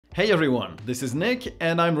Hey everyone, this is Nick,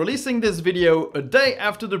 and I'm releasing this video a day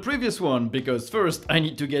after the previous one because first, I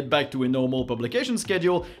need to get back to a normal publication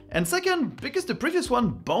schedule, and second, because the previous one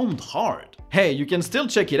bombed hard. Hey, you can still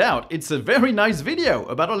check it out, it's a very nice video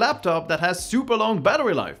about a laptop that has super long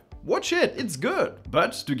battery life. Watch it, it's good!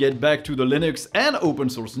 But to get back to the Linux and open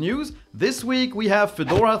source news, this week we have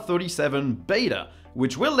Fedora 37 Beta,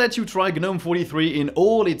 which will let you try GNOME 43 in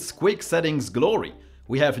all its quick settings glory.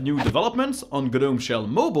 We have new developments on GNOME Shell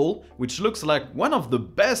Mobile, which looks like one of the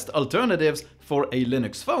best alternatives for a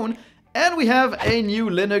Linux phone, and we have a new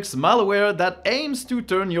Linux malware that aims to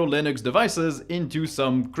turn your Linux devices into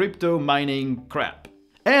some crypto mining crap.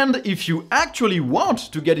 And if you actually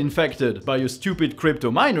want to get infected by a stupid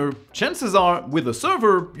crypto miner, chances are, with a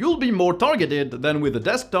server, you'll be more targeted than with a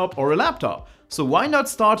desktop or a laptop. So why not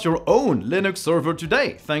start your own Linux server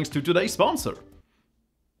today, thanks to today's sponsor?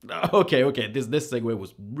 Okay, this segue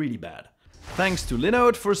was really bad. Thanks to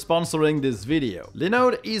Linode for sponsoring this video.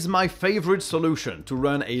 Linode is my favorite solution to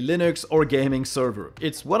run a Linux or gaming server.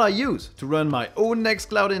 It's what I use to run my own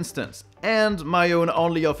Nextcloud instance and my own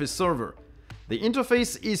OnlyOffice server. The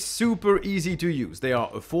interface is super easy to use, they are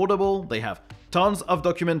affordable, they have tons of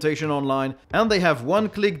documentation online, and they have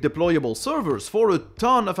one-click deployable servers for a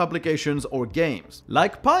ton of applications or games,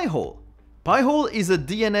 like Pi-hole. Pi-hole is a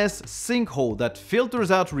DNS sinkhole that filters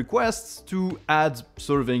out requests to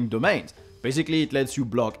ad-serving domains. Basically, it lets you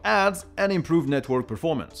block ads and improve network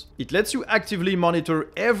performance. It lets you actively monitor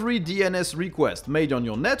every DNS request made on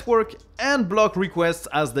your network and block requests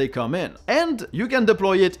as they come in. And you can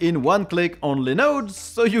deploy it in one click on Linode,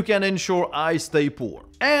 so you can ensure I stay poor.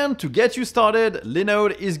 And to get you started,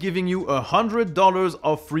 Linode is giving you $100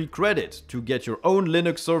 of free credit to get your own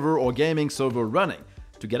Linux server or gaming server running.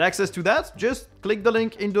 To get access to that, just click the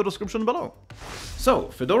link in the description below. So,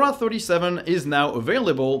 Fedora 37 is now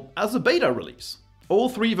available as a beta release. All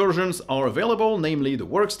three versions are available, namely the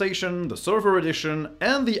Workstation, the Server Edition,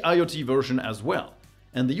 and the IoT version as well.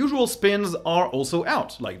 And the usual spins are also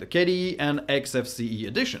out, like the KDE and XFCE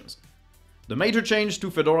editions. The major change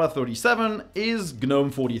to Fedora 37 is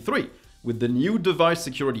GNOME 43, with the new device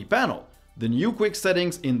security panel, the new quick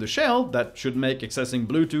settings in the shell that should make accessing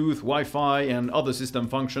Bluetooth, Wi-Fi and other system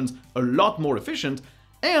functions a lot more efficient,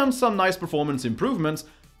 and some nice performance improvements,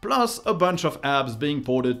 plus a bunch of apps being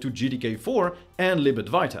ported to GTK4 and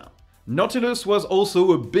libadwaita. Nautilus was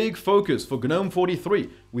also a big focus for GNOME 43,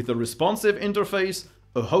 with a responsive interface,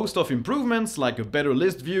 a host of improvements like a better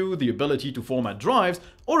list view, the ability to format drives,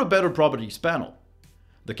 or a better properties panel.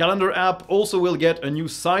 The calendar app also will get a new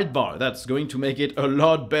sidebar that's going to make it a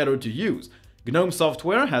lot better to use. GNOME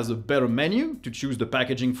software has a better menu to choose the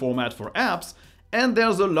packaging format for apps, and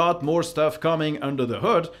there's a lot more stuff coming under the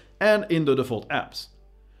hood and in the default apps.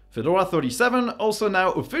 Fedora 37 also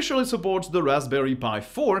now officially supports the Raspberry Pi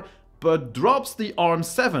 4, but drops the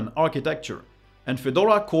ARM7 architecture. And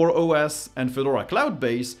Fedora Core OS and Fedora Cloud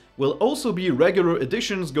Base will also be regular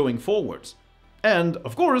editions going forwards. And,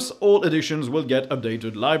 of course, all editions will get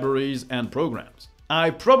updated libraries and programs. I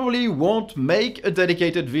probably won't make a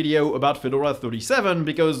dedicated video about Fedora 37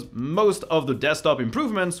 because most of the desktop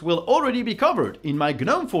improvements will already be covered in my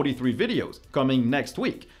GNOME 43 videos coming next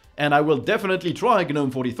week, and I will definitely try GNOME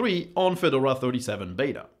 43 on Fedora 37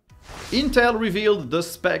 Beta. Intel revealed the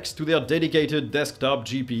specs to their dedicated desktop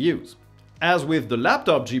GPUs. As with the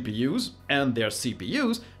laptop GPUs and their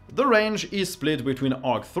CPUs, the range is split between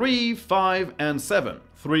Arc 3, 5 and 7,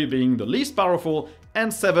 3 being the least powerful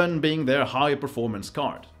and 7 being their high-performance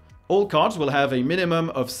card. All cards will have a minimum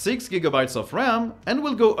of 6 GB of RAM and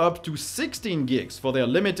will go up to 16 gigs for their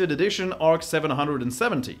limited edition Arc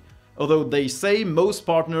 770, although they say most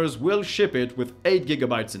partners will ship it with 8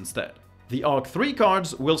 GB instead. The Arc 3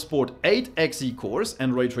 cards will sport 8 Xe cores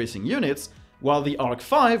and ray tracing units, while the Arc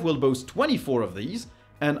 5 will boast 24 of these,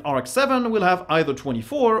 and Arc 7 will have either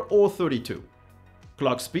 24 or 32.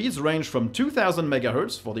 Clock speeds range from 2000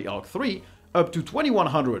 MHz for the Arc 3 up to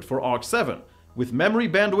 2100 for Arc 7, with memory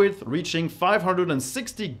bandwidth reaching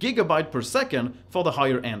 560 GB per second for the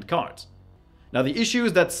higher-end cards. Now, the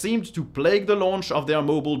issues that seemed to plague the launch of their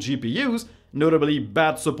mobile GPUs, notably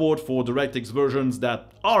bad support for DirectX versions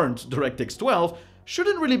that aren't DirectX 12,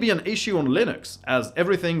 shouldn't really be an issue on Linux, as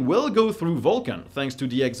everything will go through Vulkan thanks to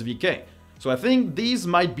the XVK. So I think these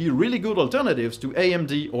might be really good alternatives to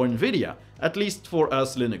AMD or Nvidia, at least for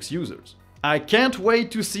us Linux users. I can't wait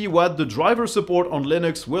to see what the driver support on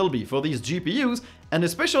Linux will be for these GPUs, and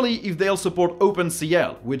especially if they'll support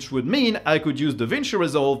OpenCL, which would mean I could use DaVinci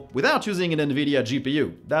Resolve without using an Nvidia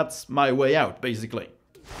GPU. That's my way out, basically.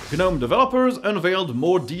 GNOME developers unveiled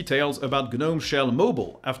more details about GNOME Shell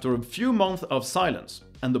Mobile after a few months of silence.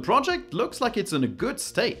 and the project looks like it's in a good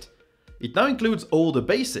state. It now includes all the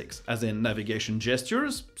basics, as in navigation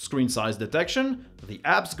gestures, screen size detection, the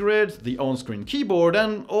apps grid, the on-screen keyboard,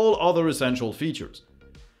 and all other essential features.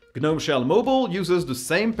 GNOME Shell Mobile uses the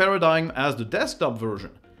same paradigm as the desktop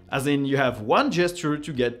version, as in you have one gesture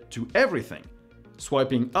to get to everything.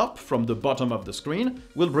 Swiping up from the bottom of the screen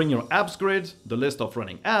will bring your apps grid, the list of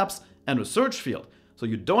running apps, and a search field, so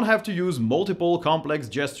you don't have to use multiple complex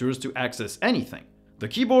gestures to access anything. The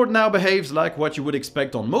keyboard now behaves like what you would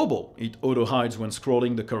expect on mobile. It auto-hides when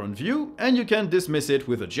scrolling the current view, and you can dismiss it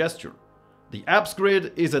with a gesture. The apps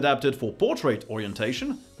grid is adapted for portrait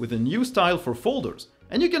orientation, with a new style for folders,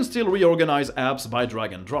 and you can still reorganize apps by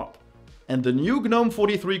drag and drop. And the new GNOME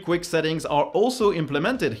 43 quick settings are also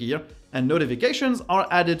implemented here, and notifications are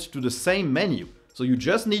added to the same menu, so you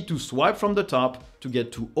just need to swipe from the top to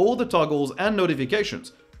get to all the toggles and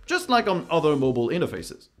notifications, just like on other mobile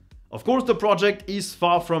interfaces. Of course, the project is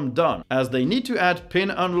far from done, as they need to add pin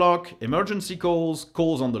unlock, emergency calls,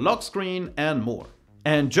 calls on the lock screen, and more.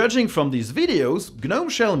 And judging from these videos, GNOME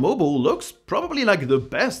Shell Mobile looks probably like the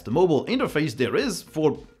best mobile interface there is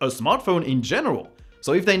for a smartphone in general.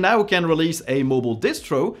 So if they now can release a mobile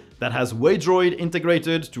distro that has Waydroid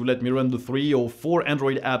integrated to let me run the 3 or 4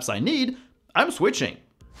 Android apps I need, I'm switching.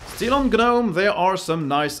 Still on GNOME, there are some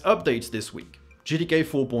nice updates this week. GTK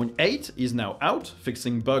 4.8 is now out,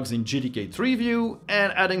 fixing bugs in GTK 3 view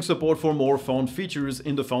and adding support for more font features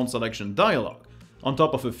in the font selection dialog, on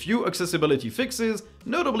top of a few accessibility fixes,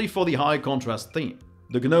 notably for the high contrast theme.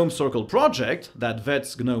 The GNOME Circle project, that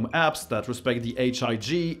vets GNOME apps that respect the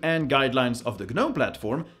HIG and guidelines of the GNOME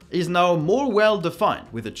platform, is now more well defined,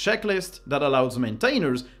 with a checklist that allows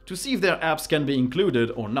maintainers to see if their apps can be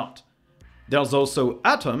included or not. There's also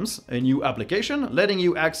Atoms, a new application letting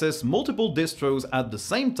you access multiple distros at the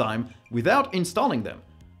same time without installing them.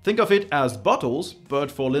 Think of it as Bottles,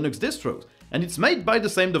 but for Linux distros, and it's made by the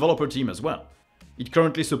same developer team as well. It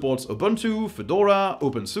currently supports Ubuntu, Fedora,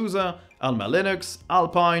 opensource, Alma Linux,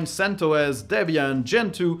 Alpine, CentOS, Debian,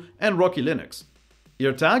 Gentoo, and Rocky Linux.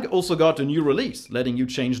 EarTag also got a new release, letting you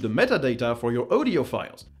change the metadata for your audio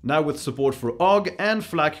files, now with support for OGG and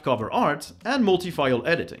FLAC cover art and multi-file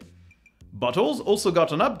editing. Bottles also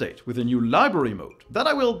got an update with a new library mode that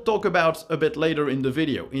I will talk about a bit later in the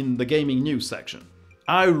video in the gaming news section.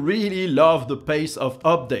 I really love the pace of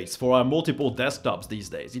updates for our multiple desktops these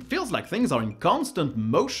days. It feels like things are in constant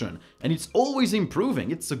motion and it's always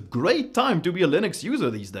improving. It's a great time to be a Linux user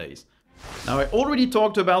these days. Now, I already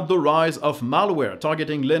talked about the rise of malware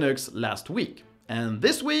targeting Linux last week, and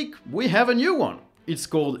this week we have a new one. It's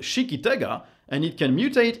called Shikitega, and it can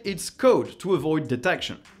mutate its code to avoid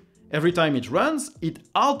detection. Every time it runs, it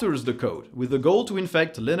alters the code with the goal to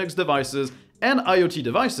infect Linux devices and IoT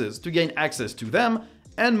devices to gain access to them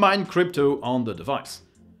and mine crypto on the device.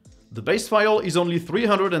 The base file is only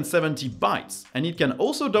 370 bytes, and it can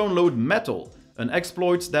also download Metal, an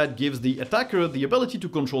exploit that gives the attacker the ability to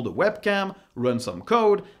control the webcam, run some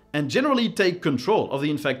code, and generally take control of the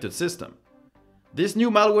infected system. This new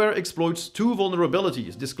malware exploits 2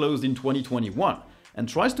 vulnerabilities disclosed in 2021, and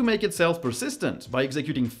tries to make itself persistent by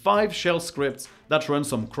executing 5 shell scripts that run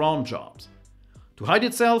some cron jobs. To hide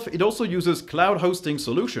itself, it also uses cloud hosting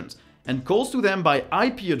solutions and calls to them by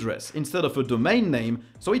IP address instead of a domain name,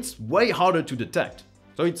 so it's way harder to detect.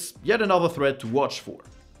 So it's yet another threat to watch for.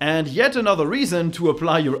 And yet another reason to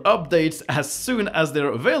apply your updates as soon as they're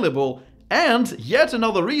available, and yet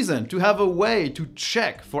another reason to have a way to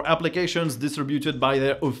check for applications distributed by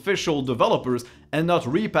their official developers and not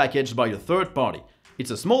repackaged by a third party. It's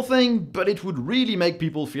a small thing, but it would really make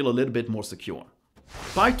people feel a little bit more secure.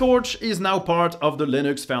 PyTorch is now part of the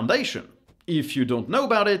Linux Foundation. If you don't know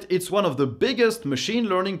about it, it's one of the biggest machine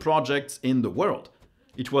learning projects in the world.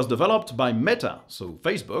 It was developed by Meta, so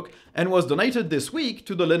Facebook, and was donated this week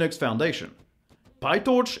to the Linux Foundation.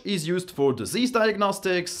 PyTorch is used for disease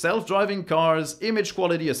diagnostics, self-driving cars, image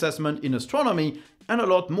quality assessment in astronomy, and a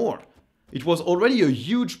lot more. It was already a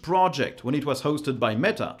huge project when it was hosted by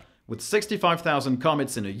Meta, with 65,000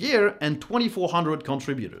 commits in a year and 2,400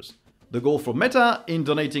 contributors. The goal for Meta in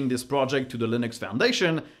donating this project to the Linux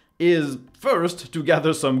Foundation is, first, to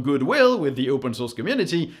gather some goodwill with the open source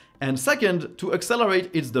community, and second, to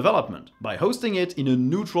accelerate its development by hosting it in a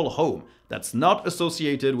neutral home that's not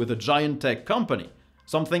associated with a giant tech company,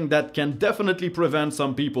 something that can definitely prevent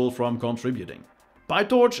some people from contributing.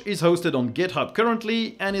 PyTorch is hosted on GitHub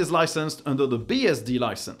currently and is licensed under the BSD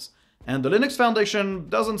license, and the Linux Foundation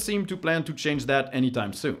doesn't seem to plan to change that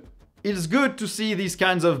anytime soon. It's good to see these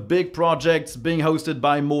kinds of big projects being hosted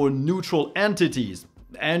by more neutral entities,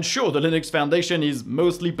 And sure, the Linux Foundation is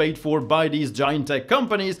mostly paid for by these giant tech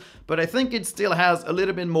companies, but I think it still has a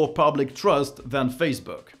little bit more public trust than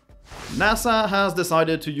Facebook. NASA has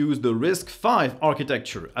decided to use the RISC V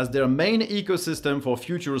architecture as their main ecosystem for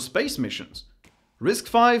future space missions. RISC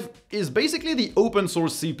V is basically the open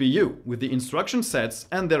source CPU, with the instruction sets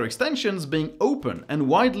and their extensions being open and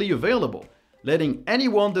widely available, letting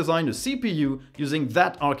anyone design a CPU using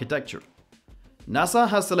that architecture. NASA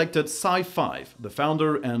has selected Sci5, the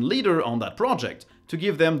founder and leader on that project, to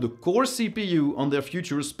give them the core CPU on their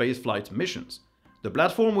future spaceflight missions. The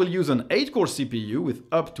platform will use an 8-core CPU with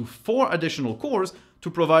up to 4 additional cores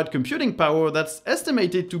to provide computing power that's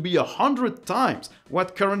estimated to be 100 times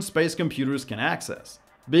what current space computers can access.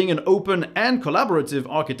 Being an open and collaborative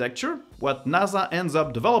architecture, what NASA ends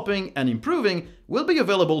up developing and improving will be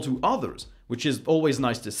available to others, which is always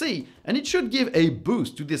nice to see, and it should give a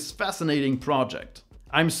boost to this fascinating project.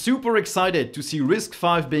 I'm super excited to see RISC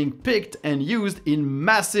V being picked and used in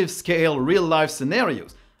massive scale real-life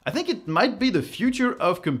scenarios. I think it might be the future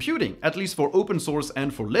of computing, at least for open source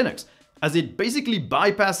and for Linux, as it basically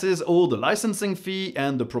bypasses all the licensing fee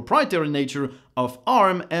and the proprietary nature of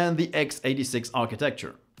ARM and the x86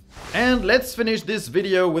 architecture. And let's finish this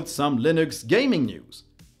video with some Linux gaming news.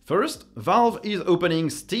 First, Valve is opening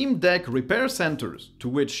SteamDeck repair centers, to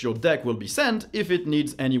which your deck will be sent if it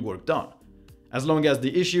needs any work done. As long as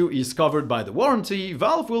the issue is covered by the warranty,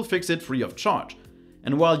 Valve will fix it free of charge.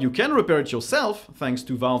 And while you can repair it yourself, thanks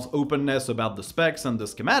to Valve's openness about the specs and the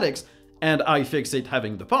schematics, and iFixit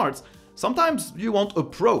having the parts, sometimes you want a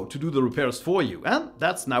pro to do the repairs for you, and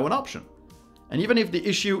that's now an option. And even if the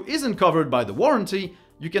issue isn't covered by the warranty,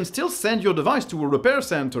 you can still send your device to a repair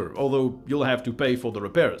center, although you'll have to pay for the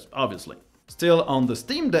repairs, obviously. Still on the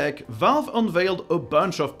SteamDeck, Valve unveiled a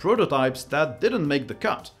bunch of prototypes that didn't make the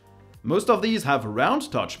cut. Most of these have round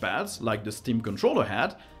touchpads, like the Steam controller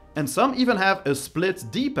had, and some even have a split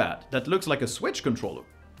D-pad that looks like a Switch controller.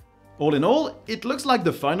 All in all, it looks like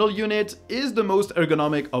the final unit is the most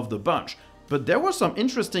ergonomic of the bunch, but there were some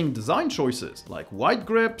interesting design choices, like wide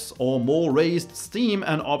grips or more raised Steam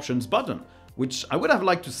and Options button, which I would have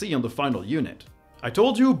liked to see on the final unit. I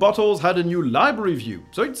told you Bottles had a new library view,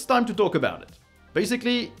 so it's time to talk about it.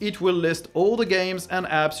 Basically, it will list all the games and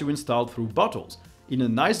apps you installed through Bottles, in a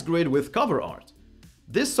nice grid with cover art.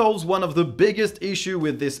 This solves one of the biggest issues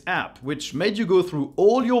with this app, which made you go through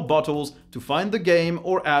all your bottles to find the game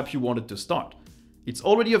or app you wanted to start. It's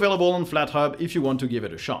already available on FlatHub if you want to give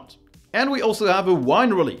it a shot. And we also have a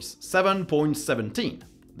wine release, 7.17.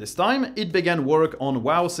 This time, it began work on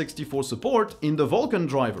WoW64 support in the Vulkan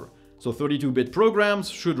driver, so 32-bit programs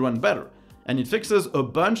should run better. And it fixes a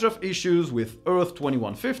bunch of issues with Earth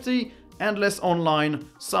 2150, Endless Online,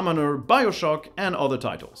 Summoner, BioShock, and other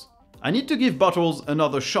titles. I need to give Bottles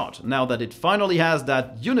another shot now that it finally has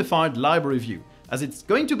that unified library view, as it's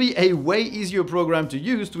going to be a way easier program to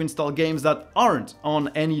use to install games that aren't on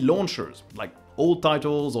any launchers, like old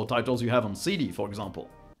titles or titles you have on CD, for example.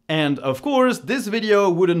 And of course, this video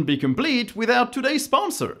wouldn't be complete without today's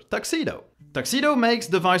sponsor, Tuxedo. Tuxedo makes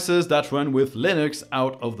devices that run with Linux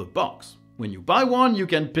out of the box. When you buy one, you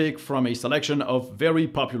can pick from a selection of very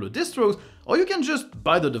popular distros, or you can just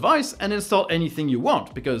buy the device and install anything you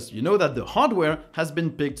want, because you know that the hardware has been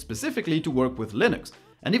picked specifically to work with Linux.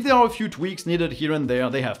 And if there are a few tweaks needed here and there,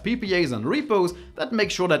 they have PPAs and repos that make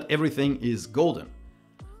sure that everything is golden.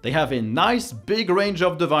 They have a nice big range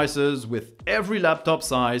of devices with every laptop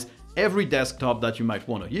size, every desktop that you might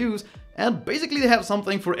want to use, and basically they have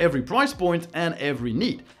something for every price point and every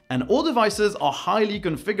need. And all devices are highly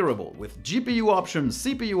configurable with GPU options,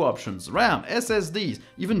 CPU options, RAM, SSDs,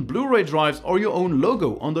 even Blu-ray drives or your own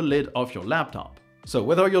logo on the lid of your laptop. So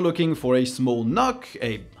whether you're looking for a small NUC,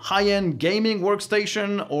 a high-end gaming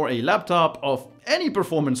workstation, or a laptop of any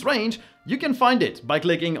performance range, you can find it by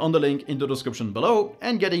clicking on the link in the description below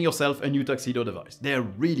and getting yourself a new Tuxedo device. They're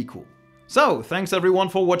really cool. So, thanks everyone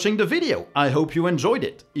for watching the video. I hope you enjoyed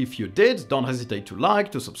it. If you did, don't hesitate to like,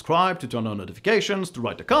 to subscribe, to turn on notifications, to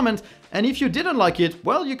write a comment. And if you didn't like it,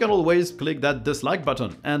 well, you can always click that dislike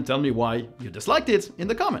button and tell me why you disliked it in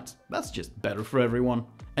the comments. That's just better for everyone.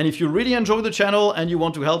 And if you really enjoy the channel and you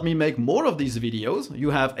want to help me make more of these videos,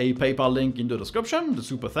 you have a PayPal link in the description, the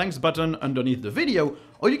super thanks button underneath the video,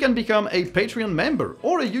 or you can become a Patreon member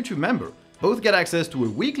or a YouTube member. Both get access to a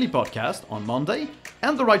weekly podcast on Monday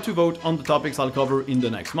and the right to vote on the topics I'll cover in the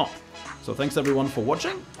next month. So thanks everyone for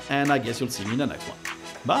watching, and I guess you'll see me in the next one.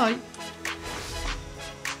 Bye!